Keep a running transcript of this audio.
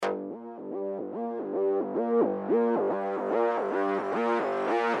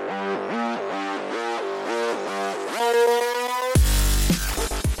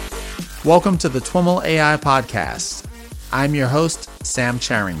Welcome to the TWIML AI Podcast. I'm your host, Sam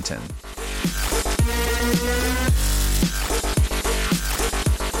Charrington.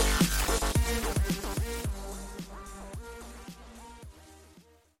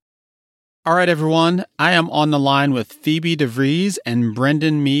 All right, everyone. I am on the line with Phoebe DeVries and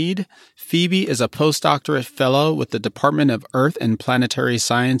Brendan Mead. Phoebe is a postdoctorate fellow with the Department of Earth and Planetary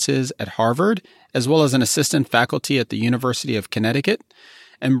Sciences at Harvard, as well as an assistant faculty at the University of Connecticut.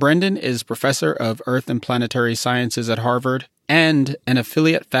 And Brendan is professor of Earth and Planetary Sciences at Harvard and an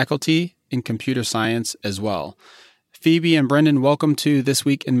affiliate faculty in computer science as well. Phoebe and Brendan, welcome to This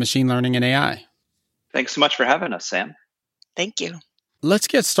Week in Machine Learning and AI. Thanks so much for having us, Sam. Thank you. Let's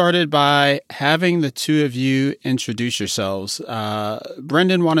get started by having the two of you introduce yourselves.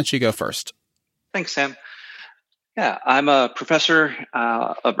 Brendan, why don't you go first? Thanks, Sam. Yeah, I'm a professor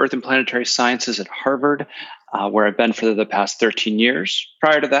of Earth and Planetary Sciences at Harvard, where I've been for the past 13 years.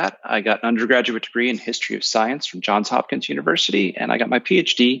 Prior to that, I got an undergraduate degree in History of Science from Johns Hopkins University, and I got my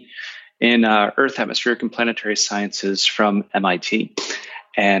PhD in Earth, Atmospheric, and Planetary Sciences from MIT.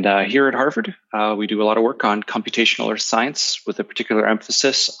 And here at Harvard, we do a lot of work on computational earth science with a particular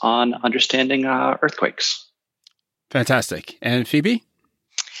emphasis on understanding earthquakes. Fantastic. And Phoebe?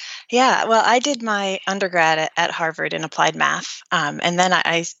 Yeah, well, I did my undergrad at Harvard in applied math. And then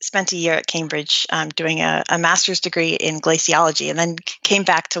I spent a year at Cambridge doing a master's degree in glaciology, and then came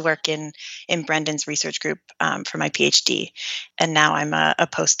back to work in Brendan's research group for my PhD. And now I'm a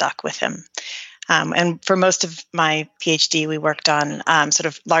postdoc with him. And for most of my PhD, we worked on sort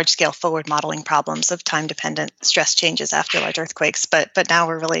of large-scale forward modeling problems of time-dependent stress changes after large earthquakes. But now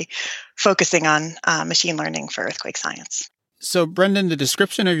we're really focusing on machine learning for earthquake science. So, Brendan, the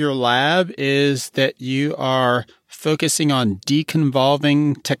description of your lab is that you are focusing on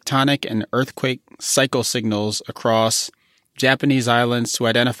deconvolving tectonic and earthquake cycle signals across Japanese islands to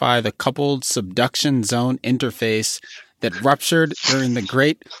identify the coupled subduction zone interface that ruptured during the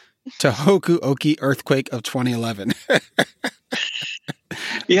Great Tohoku Oki earthquake of 2011.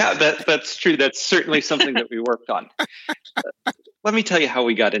 Yeah, that's true. That's certainly something that we worked on. Let me tell you how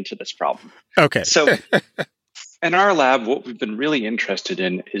we got into this problem. Okay. So in our lab, what we've been really interested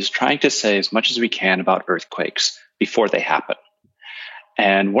in is trying to say as much as we can about earthquakes before they happen.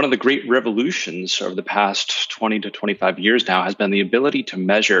 And one of the great revolutions over the past 20 to 25 years now has been the ability to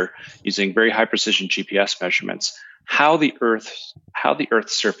measure using very high precision GPS measurements how the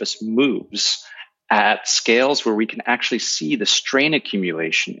Earth's surface moves at scales where we can actually see the strain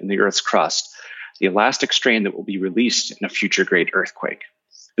accumulation in the Earth's crust, the elastic strain that will be released in a future great earthquake.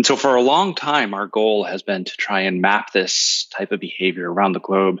 And so for a long time, our goal has been to try and map this type of behavior around the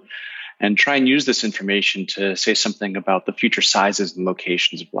globe and try and use this information to say something about the future sizes and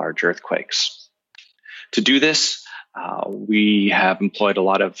locations of large earthquakes. To do this, we have employed a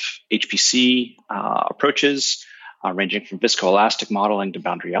lot of HPC approaches, ranging from viscoelastic modeling to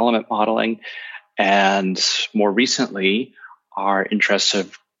boundary element modeling. And more recently, our interests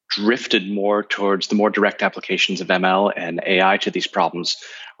have drifted more towards the more direct applications of ML and AI to these problems,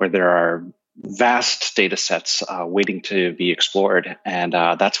 where there are vast data sets waiting to be explored. And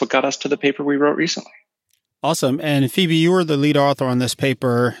that's what got us to the paper we wrote recently. Awesome. And Phoebe, you were the lead author on this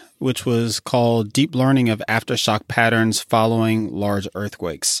paper, which was called Deep Learning of Aftershock Patterns Following Large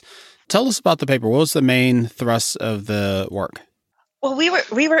Earthquakes. Tell us about the paper. What was the main thrust of the work? Well,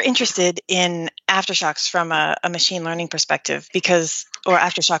 we were interested in aftershocks from a machine learning perspective or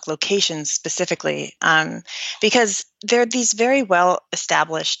aftershock locations specifically, because there are these very well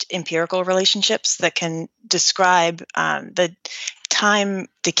established empirical relationships that can describe the time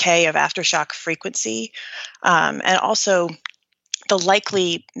decay of aftershock frequency, and also the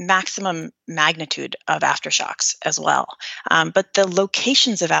likely maximum magnitude of aftershocks as well. But the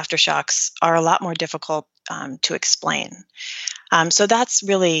locations of aftershocks are a lot more difficult to explain. So that's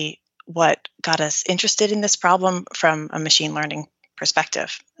really what got us interested in this problem from a machine learning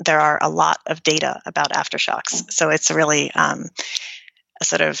perspective. There are a lot of data about aftershocks. So it's a really a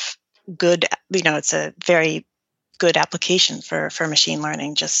sort of good, it's a very good application for machine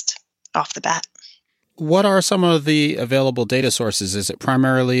learning just off the bat. What are some of the available data sources? Is it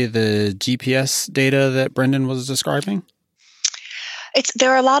primarily the GPS data that Brendan was describing?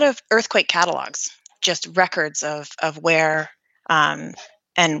 There are a lot of earthquake catalogs, just records of where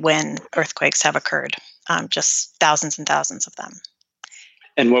and when earthquakes have occurred, just thousands and thousands of them.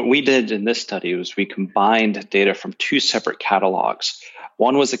 And what we did in this study was we combined data from two separate catalogs.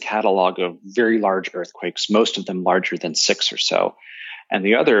 One was a catalog of very large earthquakes, most of them larger than 6 or so. and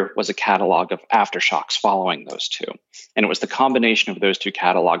the other was a catalog of aftershocks following those two. And it was the combination of those two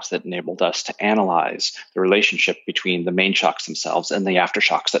catalogs that enabled us to analyze the relationship between the main shocks themselves and the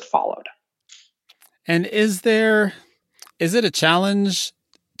aftershocks that followed. And is it a challenge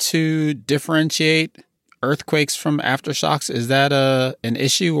to differentiate earthquakes from aftershocks? Is that an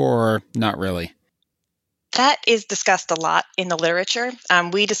issue or not really? That is discussed a lot in the literature.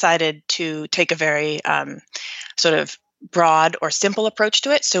 We decided to take a very sort of broad or simple approach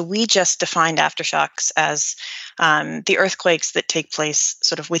to it. So we just defined aftershocks as the earthquakes that take place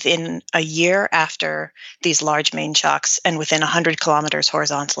sort of within a year after these large main shocks and within 100 kilometers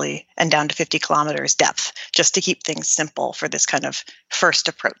horizontally and down to 50 kilometers depth, just to keep things simple for this kind of first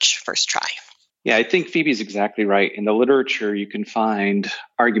approach, first try. Yeah, I think Phoebe's exactly right. In the literature, you can find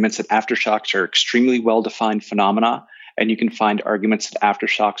arguments that aftershocks are extremely well-defined phenomena, and you can find arguments that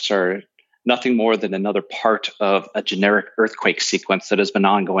aftershocks are nothing more than another part of a generic earthquake sequence that has been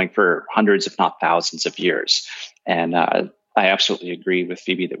ongoing for hundreds, if not thousands of years. And I absolutely agree with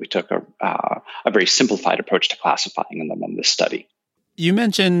Phoebe that we took a very simplified approach to classifying them in this study. You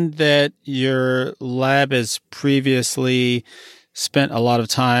mentioned that your lab has previously spent a lot of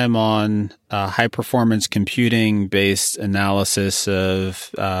time on high-performance computing-based analysis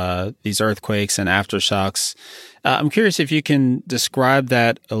of these earthquakes and aftershocks. I'm curious if you can describe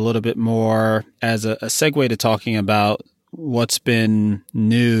that a little bit more as a segue to talking about what's been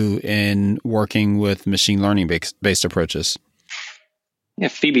new in working with machine learning-based approaches. Yeah,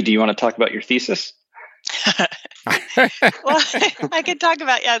 Phoebe, do you want to talk about your thesis? Well, I could talk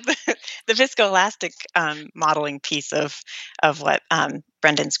about the viscoelastic modeling piece of what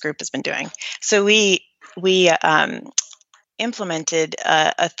Brendan's group has been doing. So we implemented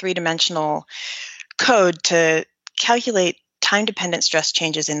a three-dimensional code to calculate time-dependent stress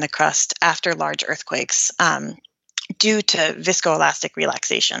changes in the crust after large earthquakes due to viscoelastic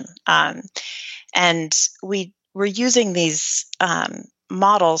relaxation, and we were using these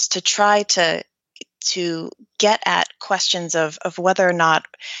models to try to get at questions of whether or not,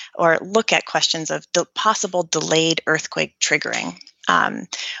 or look at questions of possible delayed earthquake triggering.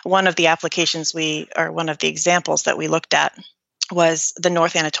 One of the applications one of the examples that we looked at was the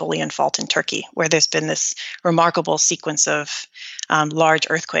North Anatolian Fault in Turkey, where there's been this remarkable sequence of large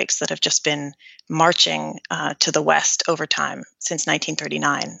earthquakes that have just been marching to the west over time since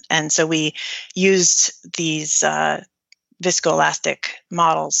 1939. And so we used these viscoelastic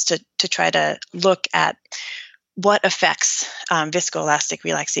models to try to look at what effects viscoelastic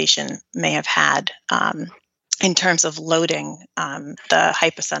relaxation may have had in terms of loading the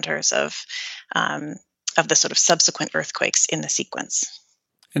hypocenters of the sort of subsequent earthquakes in the sequence.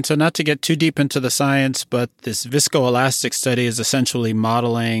 And so not to get too deep into the science, but this viscoelastic study is essentially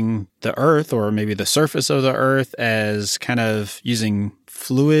modeling the Earth, or maybe the surface of the Earth, as kind of using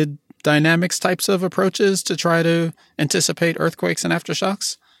fluid dynamics types of approaches to try to anticipate earthquakes and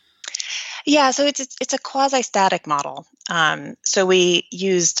aftershocks? Yeah, so it's a quasi-static model. So we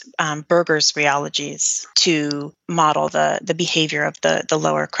used Berger's rheologies to model the behavior of the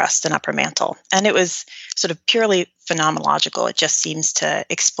lower crust and upper mantle. And it was sort of purely phenomenological. It just seems to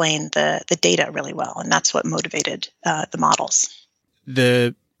explain the data really well. And that's what motivated the models.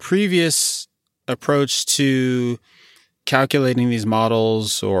 The previous approach to calculating these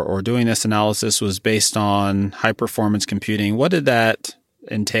models or doing this analysis was based on high-performance computing. What did that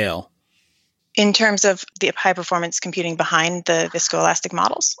entail? In terms of the high-performance computing behind the viscoelastic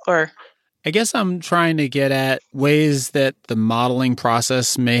models, or? I guess I'm trying to get at ways that the modeling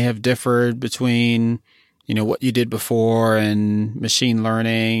process may have differed between, what you did before and machine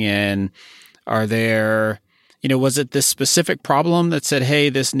learning. And are there, was it this specific problem that said, hey,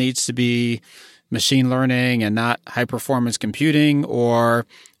 this needs to be machine learning and not high performance computing? Or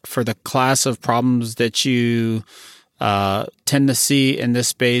for the class of problems that you tend to see in this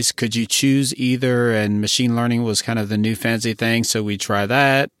space, could you choose either and machine learning was kind of the new fancy thing, so we try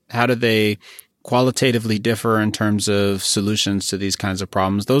that? How do they qualitatively differ in terms of solutions to these kinds of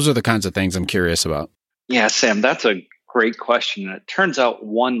problems? Those are the kinds of things I'm curious about. Yeah, Sam, that's a great question. And it turns out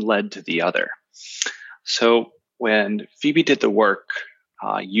one led to the other. So when Phoebe did the work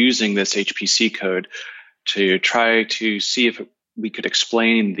using this HPC code to try to see if we could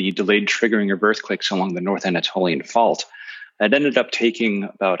explain the delayed triggering of earthquakes along the North Anatolian Fault, it ended up taking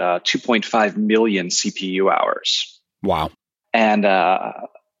about 2.5 million CPU hours. Wow. And,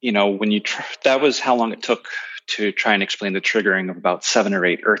 when you that was how long it took to try and explain the triggering of about 7 or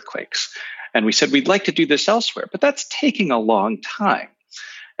 8 earthquakes. And we said, we'd like to do this elsewhere, but that's taking a long time.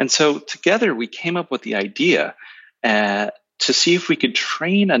 And so together we came up with the idea to see if we could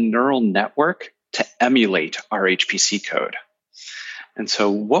train a neural network to emulate our HPC code. And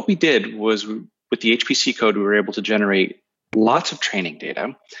so what we did was with the HPC code, we were able to generate lots of training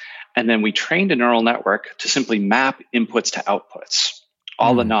data. And then we trained a neural network to simply map inputs to outputs,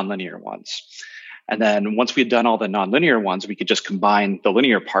 all the nonlinear ones. And then once we had done all the nonlinear ones, we could just combine the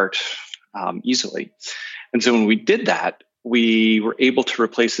linear part easily. And so when we did that, we were able to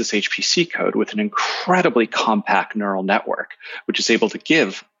replace this HPC code with an incredibly compact neural network, which is able to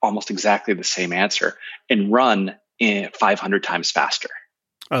give almost exactly the same answer and run in 500 times faster.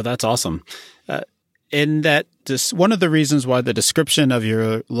 Oh, that's awesome. In that, one of the reasons why the description of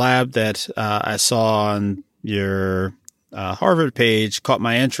your lab that I saw on your Harvard page caught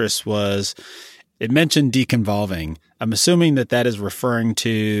my interest was it mentioned deconvolving. I'm assuming that is referring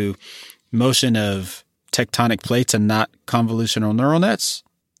to motion of tectonic plates and not convolutional neural nets?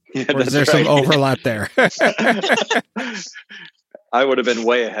 Yeah, or is there some overlap there? I would have been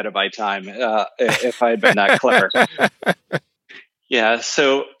way ahead of my time if I had been that clever. Yeah,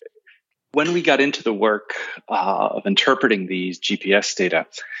 so when we got into the work of interpreting these GPS data,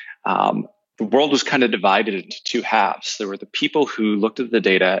 the world was kind of divided into two halves. There were the people who looked at the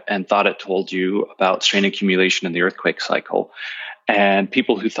data and thought it told you about strain accumulation in the earthquake cycle, and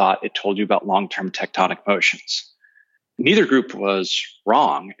people who thought it told you about long-term tectonic motions. Neither group was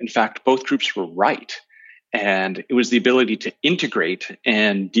wrong. In fact, both groups were right. And it was the ability to integrate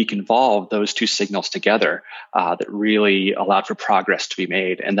and deconvolve those two signals together that really allowed for progress to be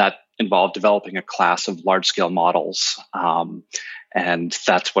made. And that involved developing a class of large-scale models. And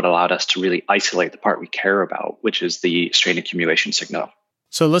that's what allowed us to really isolate the part we care about, which is the strain accumulation signal.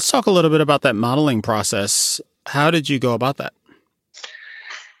 So let's talk a little bit about that modeling process. How did you go about that?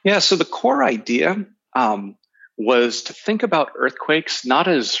 Yeah, so the core idea was to think about earthquakes not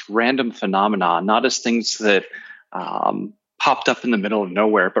as random phenomena, not as things that popped up in the middle of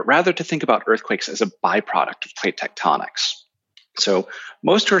nowhere, but rather to think about earthquakes as a byproduct of plate tectonics. So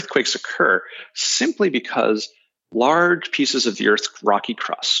most earthquakes occur simply because large pieces of the Earth's rocky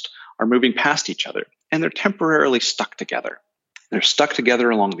crust are moving past each other, and they're temporarily stuck together. They're stuck together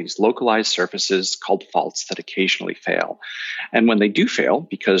along these localized surfaces called faults that occasionally fail. And when they do fail,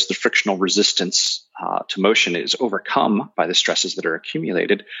 because the frictional resistance to motion is overcome by the stresses that are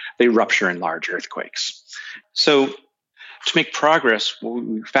accumulated, they rupture in large earthquakes. So to make progress, what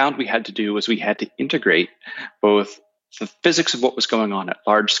we found we had to do was we had to integrate both the physics of what was going on at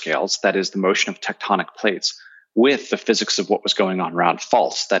large scales, that is the motion of tectonic plates, with the physics of what was going on around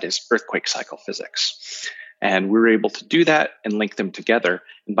faults, that is earthquake cycle physics. And we were able to do that and link them together.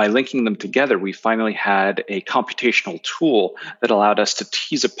 And by linking them together, we finally had a computational tool that allowed us to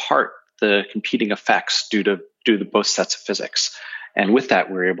tease apart the competing effects due to both sets of physics. And with that,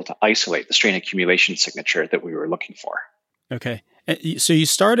 we were able to isolate the strain accumulation signature that we were looking for. Okay. So you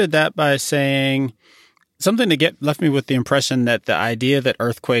started that by saying something that left me with the impression that the idea that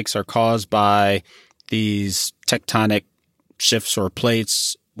earthquakes are caused by these tectonic shifts or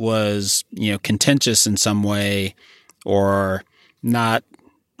plates was, contentious in some way, or not.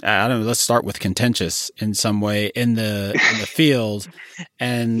 I don't know. Let's start with contentious in some way in the field.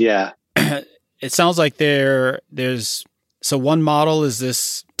 And yeah, it sounds like there's so one model is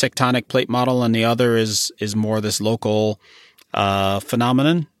this tectonic plate model, and the other is more this local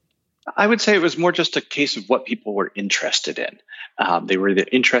phenomenon. I would say it was more just a case of what people were interested in. They were either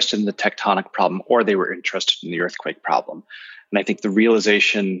interested in the tectonic problem or they were interested in the earthquake problem. And I think the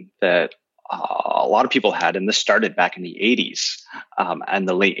realization that a lot of people had, and this started back in the 80s and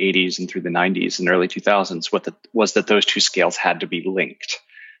the late 80s and through the 90s and early 2000s, was that those two scales had to be linked.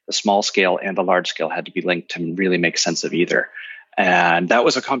 The small scale and the large scale had to be linked to really make sense of either. And that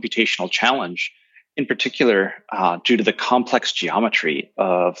was a computational challenge, in particular, due to the complex geometry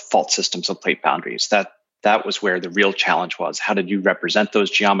of fault systems of plate boundaries. That was where the real challenge was. How did you represent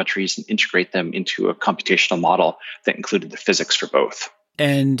those geometries and integrate them into a computational model that included the physics for both?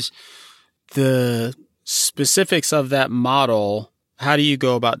 And the specifics of that model, how do you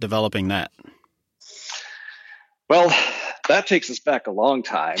go about developing that? Well, that takes us back a long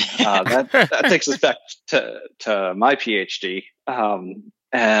time. That takes us back to my PhD.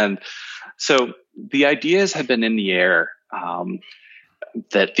 And so the ideas had been in the air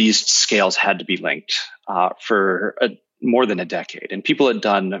that these scales had to be linked for more than a decade. And people had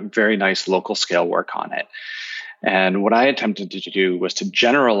done very nice local scale work on it. And what I attempted to do was to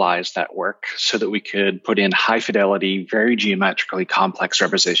generalize that work so that we could put in high fidelity, very geometrically complex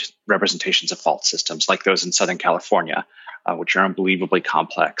representations of fault systems like those in Southern California, which are unbelievably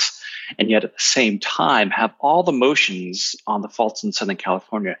complex. And yet at the same time, have all the motions on the faults in Southern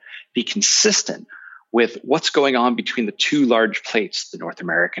California be consistent with what's going on between the two large plates, the North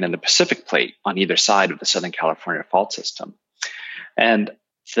American and the Pacific plate, on either side of the Southern California fault system. And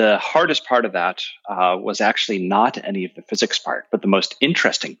the hardest part of that was actually not any of the physics part, but the most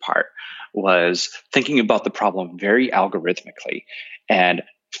interesting part was thinking about the problem very algorithmically and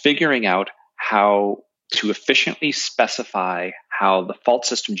figuring out how to efficiently specify how the fault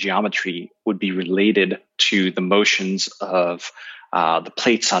system geometry would be related to the motions of the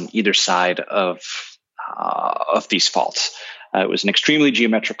plates on either side of these faults. It was an extremely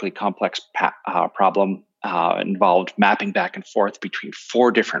geometrically complex problem. Involved mapping back and forth between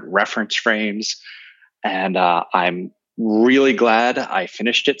 4 different reference frames. And I'm really glad I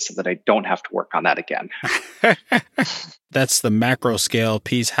finished it so that I don't have to work on that again. That's the macro scale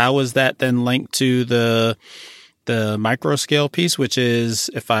piece. How is that then linked to the micro scale piece, which is,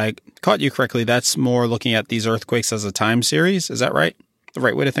 if I caught you correctly, that's more looking at these earthquakes as a time series. Is that right? The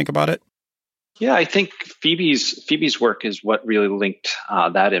right way to think about it? Yeah, I think Phoebe's work is what really linked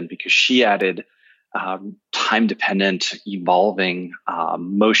that in, because she added time-dependent evolving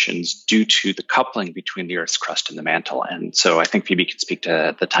motions due to the coupling between the Earth's crust and the mantle. And so I think Phoebe can speak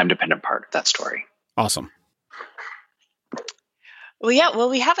to the time-dependent part of that story. Awesome. Well, yeah,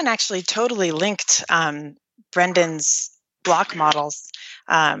 we haven't actually totally linked Brendan's block models.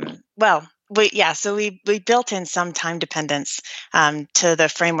 So we built in some time dependence to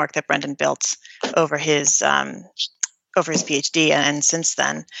the framework that Brendan built over his PhD, and since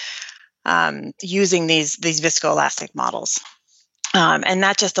then, using these viscoelastic models. And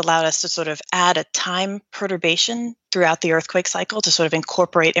that just allowed us to sort of add a time perturbation throughout the earthquake cycle to sort of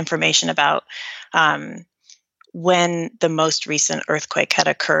incorporate information about when the most recent earthquake had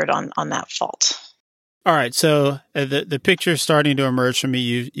occurred on that fault. All right, so the picture is starting to emerge for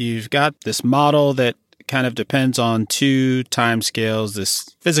me. You've got this model that kind of depends on 2 time scales,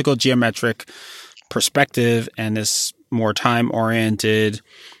 this physical geometric perspective and this more time-oriented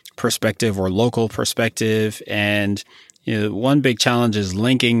perspective or local perspective. And one big challenge is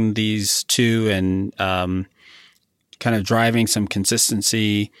linking these 2 and kind of driving some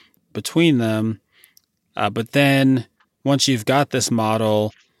consistency between them. But then once you've got this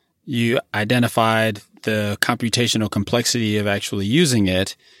model, you identified the computational complexity of actually using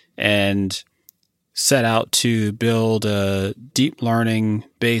it and set out to build a deep learning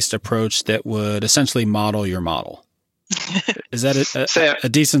based approach that would essentially model your model. Is that a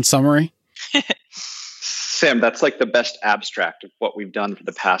decent summary? Sam, that's like the best abstract of what we've done for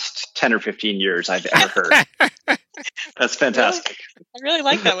the past 10 or 15 years I've ever heard. That's fantastic. I really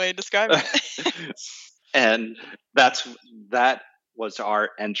like that way to describe it. And that was our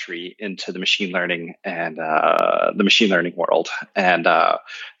entry into the machine learning and the machine learning world. And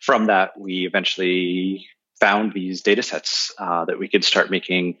from that, we eventually found these data sets that we could start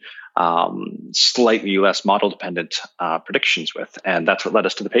making slightly less model-dependent predictions with. And that's what led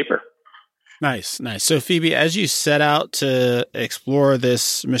us to the paper. Nice. So, Phoebe, as you set out to explore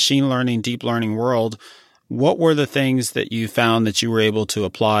this machine learning, deep learning world, what were the things that you found that you were able to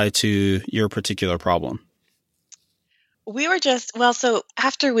apply to your particular problem? We were so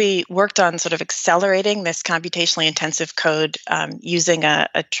after we worked on sort of accelerating this computationally intensive code using a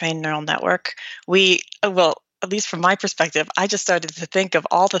trained neural network, at least from my perspective, I just started to think of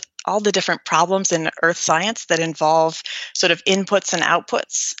all the different problems in earth science that involve sort of inputs and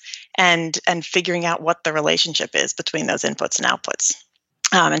outputs and figuring out what the relationship is between those inputs and outputs.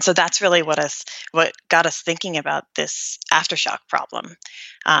 And so that's really what got us thinking about this aftershock problem,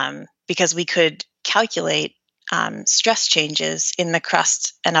 because we could calculate stress changes in the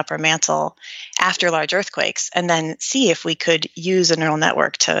crust and upper mantle after large earthquakes, and then see if we could use a neural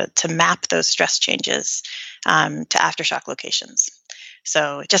network to map those stress changes to aftershock locations.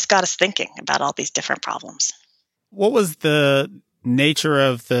 So it just got us thinking about all these different problems. What was the nature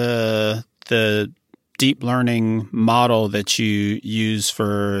of the deep learning model that you use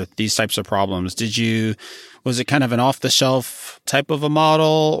for these types of problems? Was it kind of an off-the-shelf type of a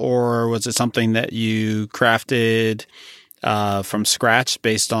model, or was it something that you crafted from scratch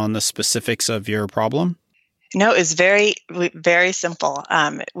based on the specifics of your problem? No, it was very, very simple.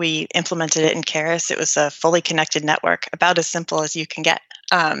 We implemented it in Keras. It was a fully connected network, about as simple as you can get.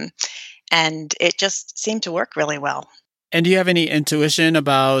 And it just seemed to work really well. And do you have any intuition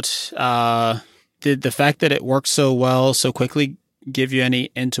about did the fact that it worked so well so quickly give you any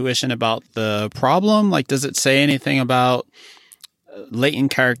intuition about the problem? Like, does it say anything about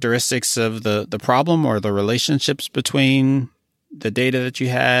latent characteristics of the problem or the relationships between the data that you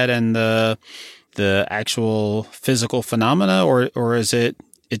had and the actual physical phenomena, or is it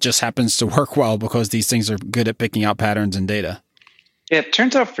just happens to work well because these things are good at picking out patterns in data? It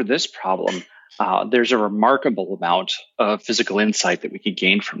turns out for this problem, there's a remarkable amount of physical insight that we could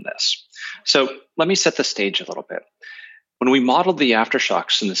gain from this. So let me set the stage a little bit. when we modeled the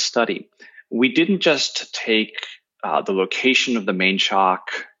aftershocks in this study, we didn't just take the location of the main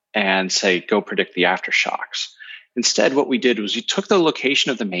shock and say, go predict the aftershocks. Instead, what we did was we took the location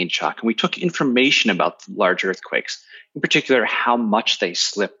of the main shock and we took information about the large earthquakes, in particular, how much they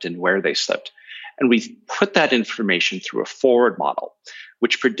slipped and where they slipped. And we put that information through a forward model,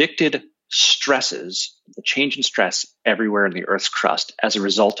 which predicted stresses, the change in stress everywhere in the Earth's crust as a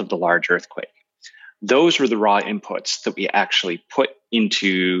result of the large earthquake. Those were the raw inputs that we actually put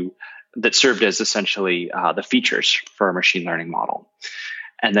into that served as essentially the features for our machine learning model.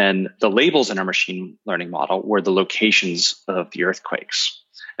 And then the labels in our machine learning model were the locations of the earthquakes.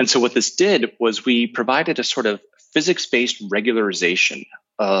 And so what this did was we provided a sort of physics-based regularization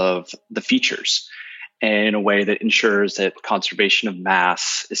of the features in a way that ensures that conservation of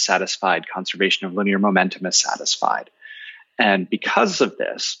mass is satisfied, conservation of linear momentum is satisfied. And because of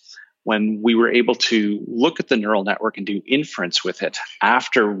this, when we were able to look at the neural network and do inference with it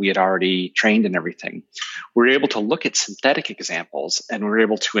after we had already trained and everything, we were able to look at synthetic examples and we were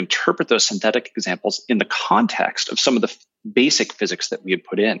able to interpret those synthetic examples in the context of some of the basic physics that we had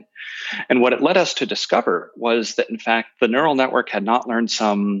put in. And what it led us to discover was that, in fact, the neural network had not learned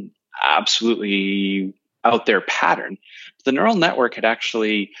some absolutely out there pattern. The neural network had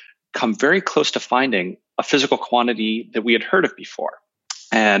actually come very close to finding a physical quantity that we had heard of before.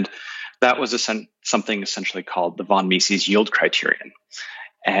 And that was something essentially called the von Mises yield criterion.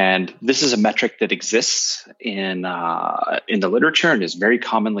 And this is a metric that exists in the literature and is very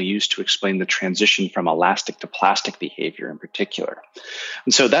commonly used to explain the transition from elastic to plastic behavior in particular.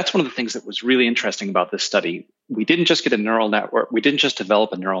 And so that's one of the things that was really interesting about this study. We didn't just get a neural network. We didn't just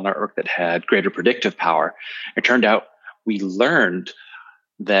develop a neural network that had greater predictive power. It turned out we learned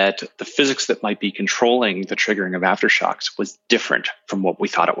that the physics that might be controlling the triggering of aftershocks was different from what we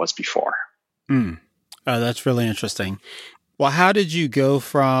thought it was before. Oh, that's really interesting. Well, how did you go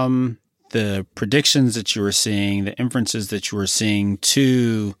from the predictions that you were seeing, the inferences that you were seeing,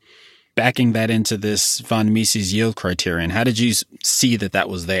 to backing that into this von Mises yield criterion? How did you see that that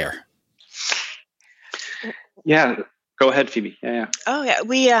was there? Yeah, go ahead, Phoebe. Yeah. Oh, yeah.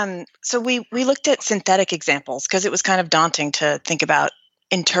 We looked at synthetic examples because it was kind of daunting to think about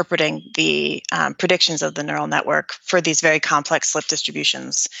interpreting the predictions of the neural network for these very complex slip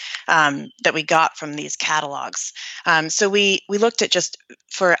distributions that we got from these catalogs. So we looked at just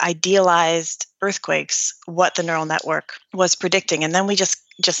for idealized earthquakes, what the neural network was predicting. And then we just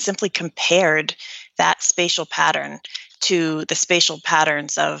simply compared that spatial pattern to the spatial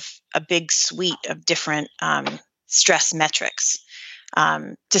patterns of a big suite of different stress metrics.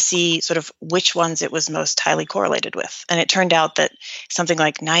 To see sort of which ones it was most highly correlated with. And it turned out that something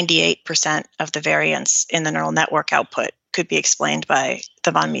like 98% of the variance in the neural network output could be explained by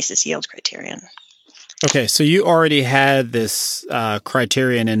the von Mises yield criterion. Okay, so you already had this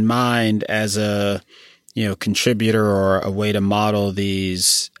criterion in mind as a contributor or a way to model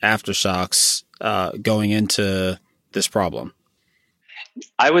these aftershocks going into this problem.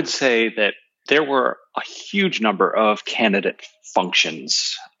 I would say that there were a huge number of candidate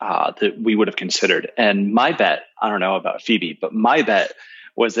functions that we would have considered. And my bet, I don't know about Phoebe, but my bet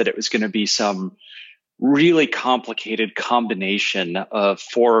was that it was going to be some really complicated combination of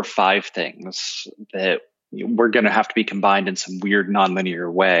 4 or 5 things that were going to have to be combined in some weird nonlinear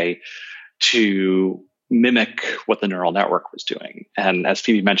way to mimic what the neural network was doing. And as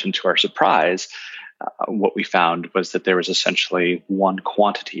Phoebe mentioned, to our surprise, what we found was that there was essentially one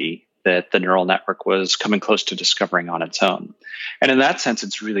quantity that the neural network was coming close to discovering on its own. And in that sense,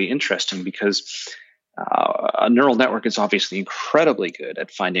 it's really interesting because a neural network is obviously incredibly good at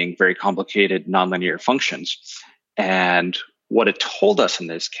finding very complicated nonlinear functions. And what it told us in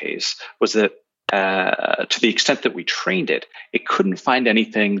this case was that to the extent that we trained it, it couldn't find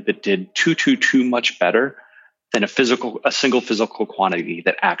anything that did too much better than a single physical quantity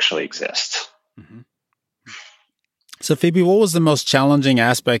that actually exists. Mm-hmm. So, Phoebe, what was the most challenging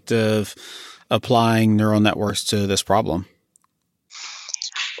aspect of applying neural networks to this problem?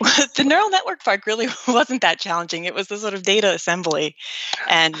 The neural network part really wasn't that challenging. It was the sort of data assembly,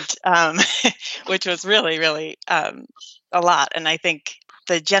 and which was really, really a lot. And I think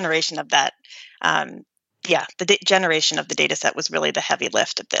the generation of that, generation of the data set was really the heavy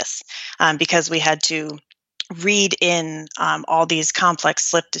lift of this, because we had to read in all these complex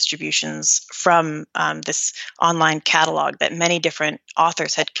slip distributions from this online catalog that many different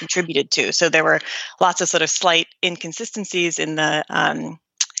authors had contributed to. So there were lots of sort of slight inconsistencies in the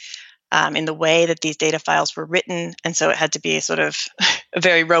way that these data files were written, and so it had to be sort of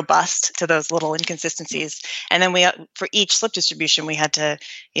very robust to those little inconsistencies. And then for each slip distribution, we had to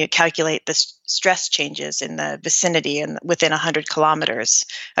calculate the stress changes in the vicinity and within 100 kilometers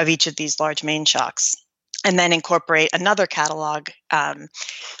of each of these large main shocks, and then incorporate another catalog of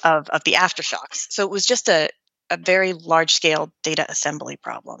the aftershocks. So it was just a very large-scale data assembly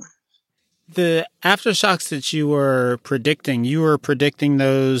problem. The aftershocks that you were predicting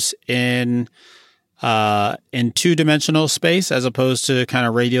those in two-dimensional space as opposed to kind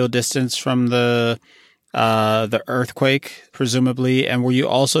of radial distance from the earthquake, presumably. And were you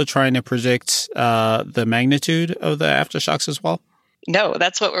also trying to predict the magnitude of the aftershocks as well? No,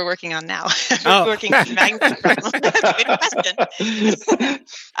 that's what we're working on now. We're working on the magnitude problem. Good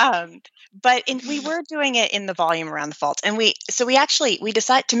question. But we were doing it in the volume around the fault. And we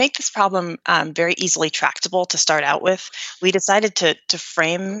decided to make this problem very easily tractable to start out with. We decided to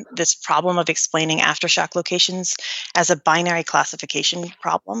frame this problem of explaining aftershock locations as a binary classification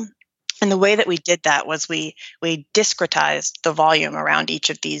problem. And the way that we did that was we discretized the volume around each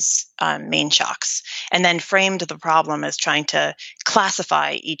of these main shocks, and then framed the problem as trying to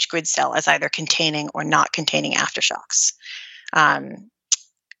classify each grid cell as either containing or not containing aftershocks.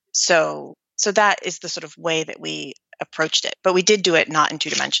 So that is the sort of way that we approached it. But we did do it not in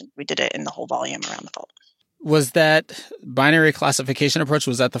 2 dimensions. We did it in the whole volume around the fault. Was that binary classification approach,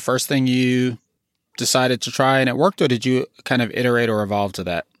 was that the first thing you decided to try and it worked, or did you kind of iterate or evolve to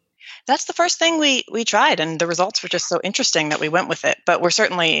that? That's the first thing we tried, and the results were just so interesting that we went with it. But we're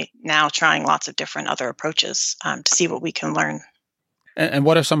certainly now trying lots of different other approaches to see what we can learn. And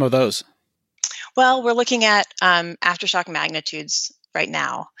what are some of those? Well, we're looking at aftershock magnitudes right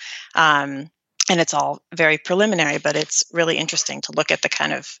now. And it's all very preliminary, but it's really interesting to look at the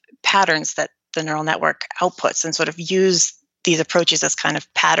kind of patterns that the neural network outputs and sort of use these approaches as kind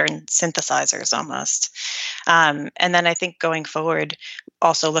of pattern synthesizers almost. And then I think going forward,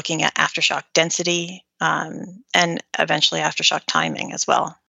 also looking at aftershock density and eventually aftershock timing as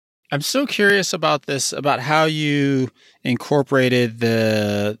well. I'm so curious about this, about how you incorporated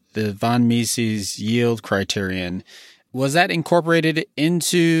the von Mises yield criterion. Was that incorporated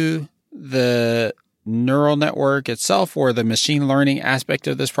into the neural network itself or the machine learning aspect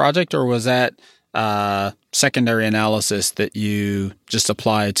of this project, or was that secondary analysis that you just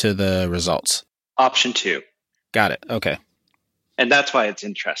applied to the results? Option 2. Got it. Okay. And that's why it's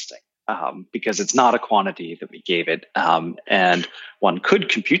interesting, because it's not a quantity that we gave it. And one could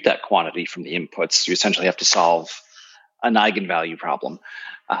compute that quantity from the inputs. You essentially have to solve an eigenvalue problem.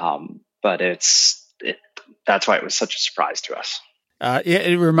 But that's why it was such a surprise to us.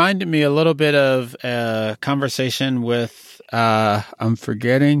 It reminded me a little bit of a conversation with, I'm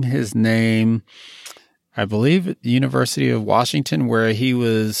forgetting his name, I believe at the University of Washington, where he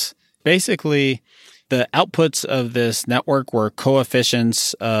was basically, the outputs of this network were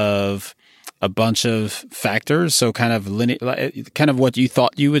coefficients of a bunch of factors. So kind of what you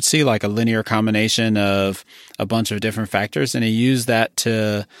thought you would see, like a linear combination of a bunch of different factors. And he used that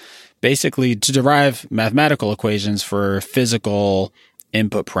to basically to derive mathematical equations for physical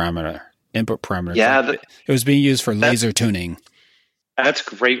input parameters. Yeah. It was being used for laser tuning. That's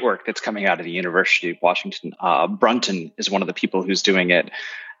great work that's coming out of the University of Washington. Brunton is one of the people who's doing it.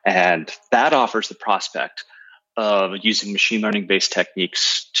 And that offers the prospect of using machine learning-based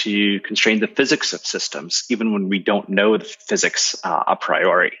techniques to constrain the physics of systems, even when we don't know the physics a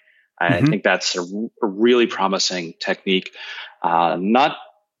priori. I think that's a really promising technique, not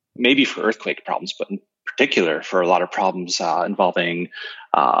maybe for earthquake problems, but in particular for a lot of problems involving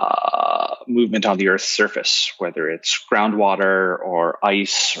movement on the Earth's surface, whether it's groundwater or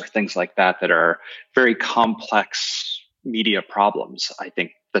ice or things like that are very complex media problems. I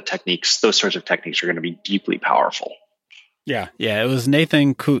think those sorts of techniques are going to be deeply powerful. Yeah. It was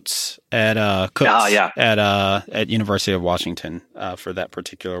Nathan Kutz at University of Washington for that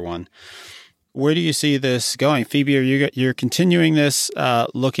particular one. Where do you see this going, Phoebe? You're continuing this,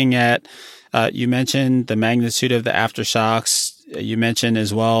 looking at? You mentioned the magnitude of the aftershocks. You mentioned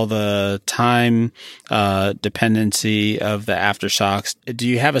as well the time dependency of the aftershocks. Do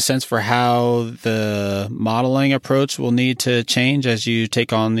you have a sense for how the modeling approach will need to change as you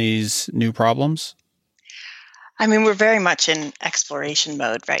take on these new problems? I mean, we're very much in exploration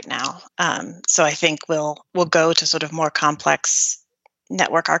mode right now. So I think we'll go to sort of more complex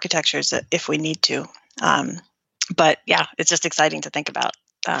network architectures if we need to. But yeah, it's just exciting to think about.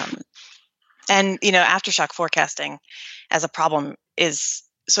 And, aftershock forecasting as a problem is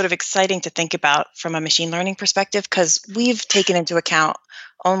sort of exciting to think about from a machine learning perspective, because we've taken into account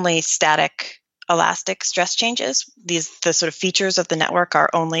only static elastic stress changes. The sort of features of the network are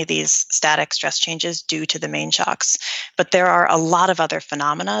only these static stress changes due to the main shocks. But there are a lot of other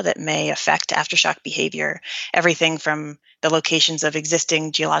phenomena that may affect aftershock behavior, everything from the locations of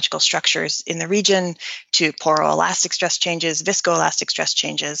existing geological structures in the region to poroelastic stress changes, viscoelastic stress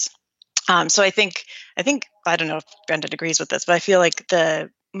changes. So I think, I don't know if Brendan agrees with this, but I feel like the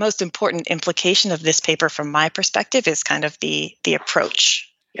most important implication of this paper from my perspective is kind of the approach.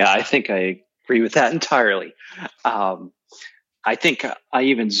 Yeah, I think I agree with that entirely. I think I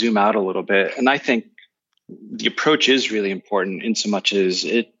even zoom out a little bit, and I think the approach is really important in so much as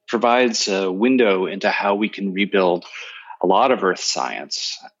it provides a window into how we can rebuild a lot of Earth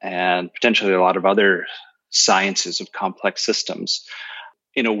science and potentially a lot of other sciences of complex systems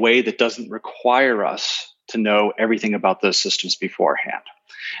in a way that doesn't require us to know everything about those systems beforehand.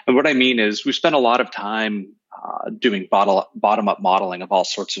 And what I mean is we spend a lot of time doing bottom-up modeling of all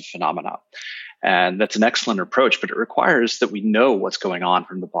sorts of phenomena. And that's an excellent approach, but it requires that we know what's going on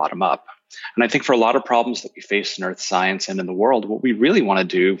from the bottom up. And I think for a lot of problems that we face in Earth science and in the world, what we really want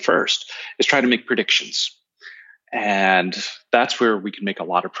to do first is try to make predictions. And that's where we can make a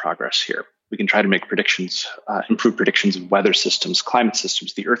lot of progress here. We can try to make predictions, improve predictions of weather systems, climate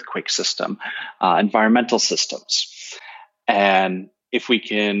systems, the earthquake system, environmental systems. And if we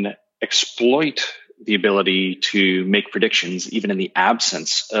can exploit the ability to make predictions, even in the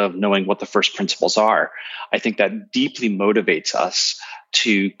absence of knowing what the first principles are, I think that deeply motivates us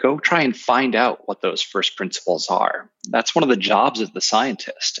to go try and find out what those first principles are. That's one of the jobs of the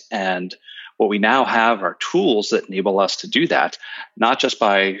scientist. And what we now have are tools that enable us to do that, not just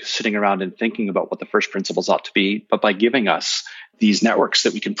by sitting around and thinking about what the first principles ought to be, but by giving us these networks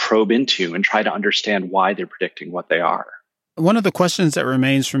that we can probe into and try to understand why they're predicting what they are. One of the questions that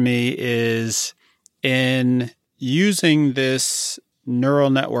remains for me is, in using this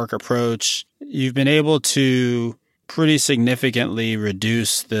neural network approach, you've been able to pretty significantly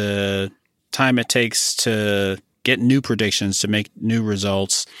reduce the time it takes to get new predictions, to make new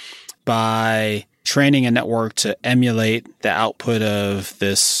results, by training a network to emulate the output of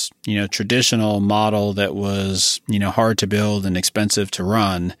this, traditional model that was, hard to build and expensive to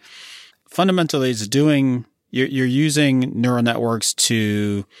run. Fundamentally, you're using neural networks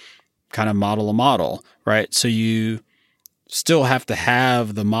to kind of model a model, right? So you still have to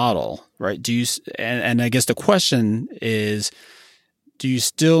have the model, right? And I guess the question is, do you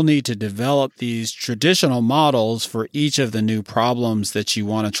still need to develop these traditional models for each of the new problems that you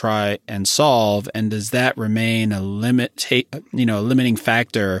want to try and solve? And does that remain a limiting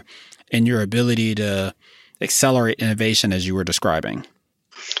factor in your ability to accelerate innovation as you were describing?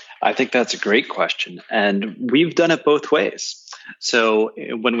 I think that's a great question. And we've done it both ways. So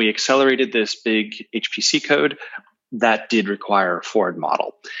when we accelerated this big HPC code, that did require a forward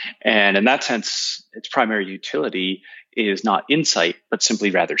model. And in that sense, its primary utility is not insight, but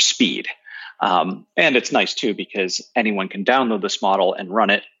simply rather speed. And it's nice too, because anyone can download this model and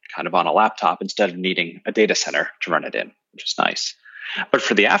run it kind of on a laptop instead of needing a data center to run it in, which is nice. But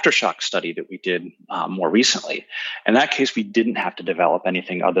for the aftershock study that we did more recently, in that case, we didn't have to develop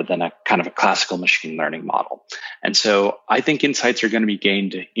anything other than a kind of a classical machine learning model. And so I think insights are going to be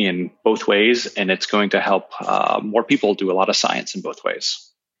gained in both ways, and it's going to help more people do a lot of science in both ways.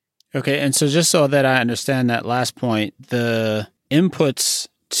 Okay, and so just so that I understand that last point, the inputs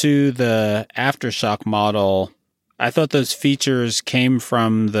to the aftershock model, I thought those features came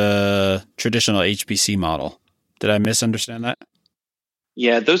from the traditional HPC model. Did I misunderstand that?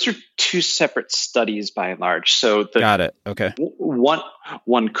 Yeah, those are two separate studies by and large. So Got it. Okay.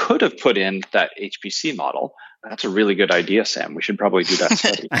 One could have put in that HPC model. That's a really good idea, Sam. We should probably do that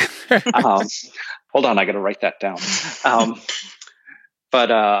study. Hold on, I got to write that down.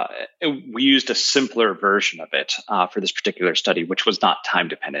 But we used a simpler version of it for this particular study, which was not time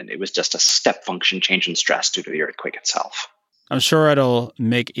dependent. It was just a step function change in stress due to the earthquake itself. I'm sure it'll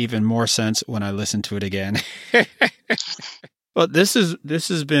make even more sense when I listen to it again. Well, this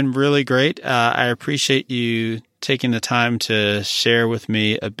has been really great. I appreciate you taking the time to share with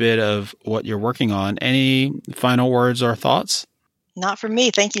me a bit of what you're working on. Any final words or thoughts? Not from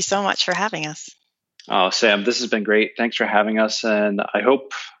me. Thank you so much for having us. Oh, Sam, this has been great. Thanks for having us. And I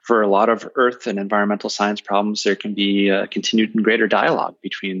hope for a lot of earth and environmental science problems, there can be a continued and greater dialogue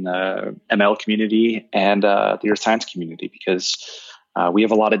between the ML community and the earth science community, because we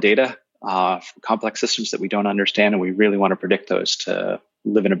have a lot of data from complex systems that we don't understand, and we really want to predict those to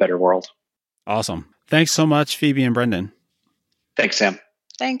live in a better world. Awesome. Thanks so much, Phoebe and Brendan. Thanks, Sam.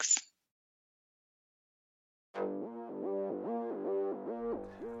 Thanks.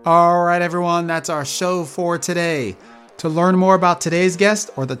 All right, everyone, that's our show for today. To learn more about today's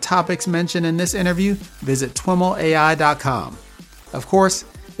guest or the topics mentioned in this interview, visit TWIMLAI.com. Of course,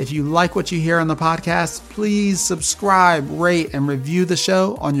 if you like what you hear on the podcast, please subscribe, rate, and review the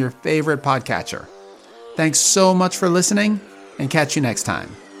show on your favorite podcatcher. Thanks so much for listening, and catch you next time.